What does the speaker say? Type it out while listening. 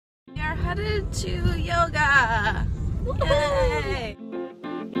headed to yoga. Yay!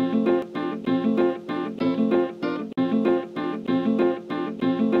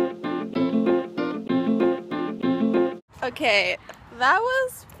 Okay, that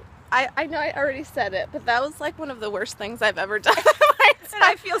was, I know I already said it, but that was like one of the worst things I've ever done. And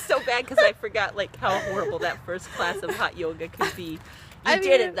I feel so bad because I forgot like how horrible that first class of hot yoga could be. You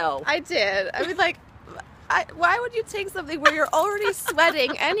did it though. I did. I mean, like, why would you take something where you're already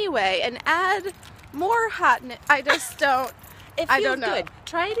sweating anyway and add more hotness? I just don't. It feels I don't know. good.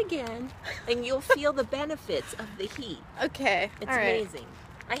 Try it again, and you'll feel the benefits of the heat. Okay, It's all right. amazing.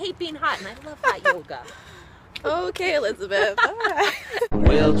 I hate being hot, and I love hot yoga. Okay, Elizabeth. All right.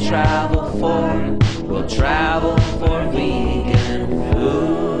 We'll travel for vegan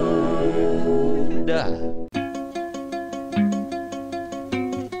food.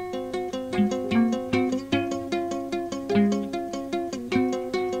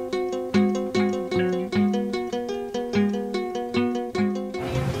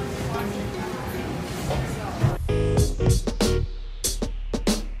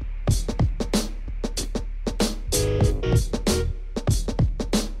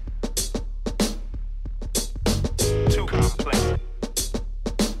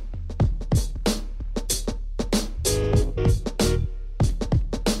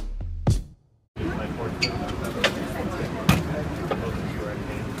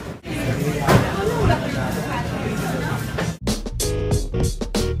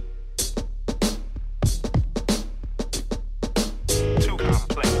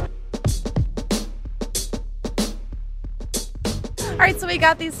 Alright, so we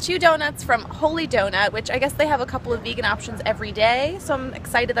got these 2 donuts from Holy Donut, which I guess they have a couple of vegan options every day, so I'm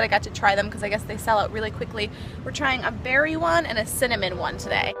excited that I got to try them because I guess they sell out really quickly. We're trying a berry one and a cinnamon one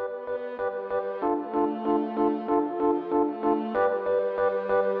today.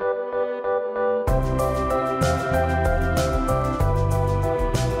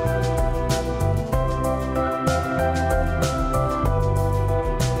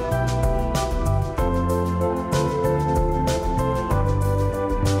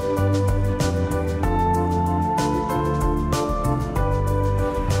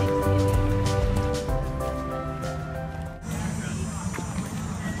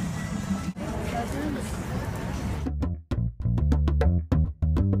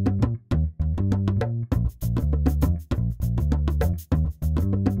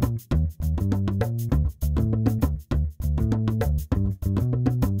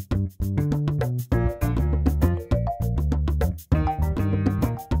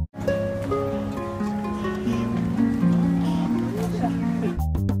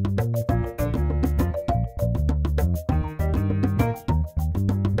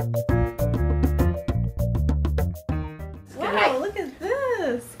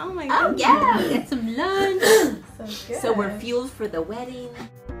 Oh yeah, we got some lunch. So we're fueled for the wedding.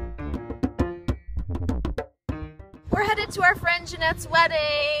 We're headed to our friend Jeanette's wedding.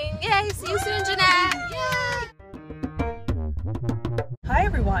 Yay, see you soon, Jeanette. Yay! Hi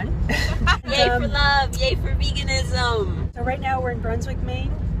everyone. Yay for love, yay for veganism. So right now we're in Brunswick,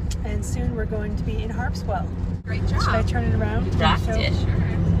 Maine, and soon we're going to be in Harpswell. Great job. Should I turn it around? You rocked So- it.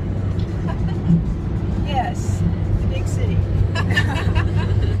 Yes, the big city. I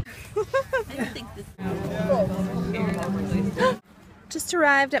don't think this Just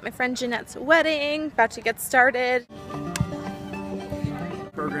arrived at my friend Jeanette's wedding, about to get started.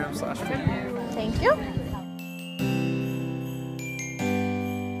 Program/video. Thank you.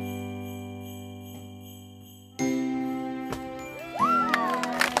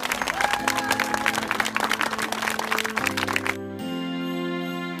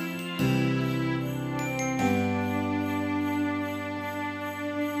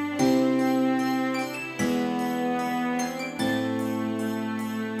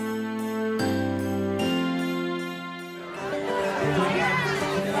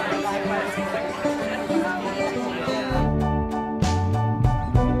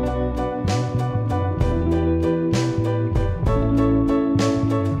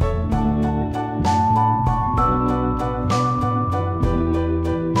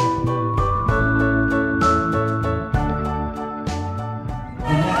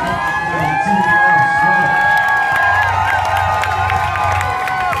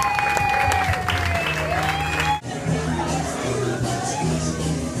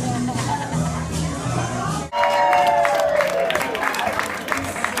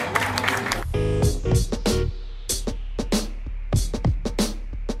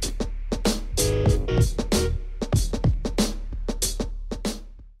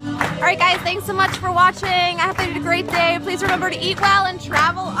 Alright guys, thanks so much for watching. I hope you had a great day. Please remember to eat well and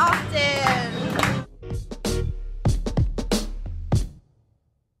travel often.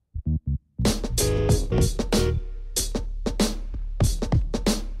 Bye.